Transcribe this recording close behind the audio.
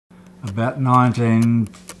About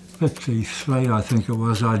 1953, I think it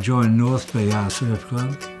was, I joined North BR Surf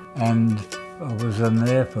Club, and I was in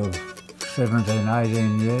there for 17,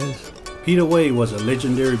 18 years. Peter Way was a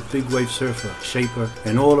legendary big wave surfer, shaper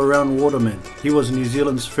and all-around waterman. He was New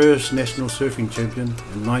Zealand's first national surfing champion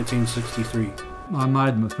in 1963. I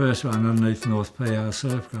made my first one underneath North PR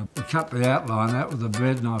Surf Club. We cut the outline out with a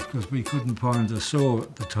bread knife because we couldn't find a saw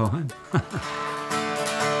at the time.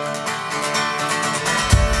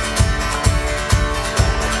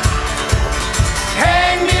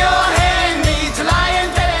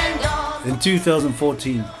 In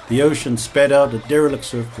 2014, the ocean spat out a derelict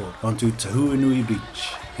surfboard onto Tahuanui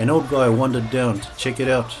Beach. An old guy wandered down to check it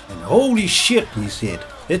out, and holy shit, he said,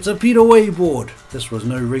 it's a Peter Way board. This was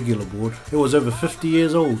no regular board. It was over 50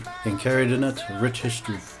 years old and carried in it a rich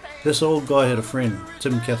history. This old guy had a friend,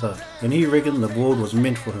 Tim Cathart, and he reckoned the board was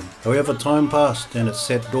meant for him. However, time passed and it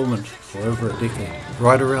sat dormant for over a decade.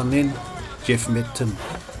 Right around then, Jeff met Tim.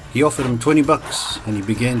 He offered him $20 and he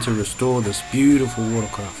began to restore this beautiful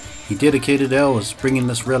watercraft. He dedicated hours bringing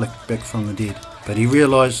this relic back from the dead, but he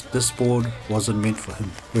realised this board wasn't meant for him.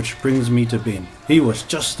 Which brings me to Ben. He was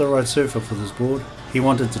just the right surfer for this board. He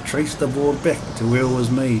wanted to trace the board back to where it was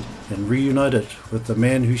made and reunite it with the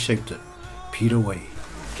man who shaped it, Peter Way.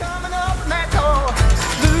 Coming up in that door.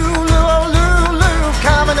 Lou, Lou, Lou,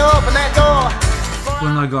 coming up in that door.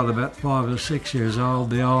 When I got about 5 or 6 years old,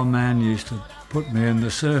 the old man used to put me in the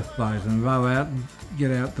surf boat and row out and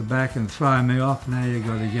get out the back and throw me off. Now you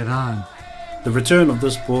got to get home. The return of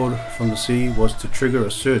this board from the sea was to trigger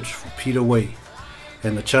a search for Peter Way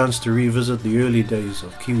and the chance to revisit the early days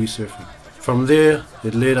of Kiwi surfing. From there,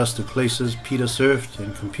 it led us to places Peter surfed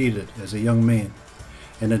and competed as a young man,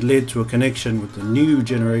 and it led to a connection with the new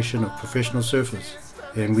generation of professional surfers,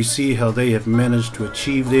 and we see how they have managed to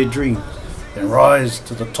achieve their dreams and rise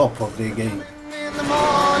to the top of their game. In the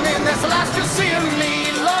morning, that's the last you'll see of me.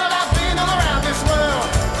 Lord, I've been all around this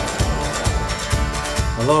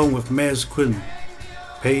world. Along with Maz Quinn,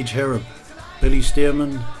 Paige Hareb,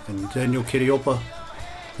 Stairmand and Daniel Kereopa,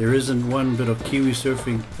 there isn't one bit of Kiwi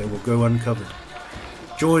surfing that will go uncovered.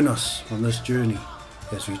 Join us on this journey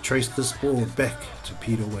as we trace this board back to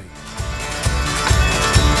Peter Way.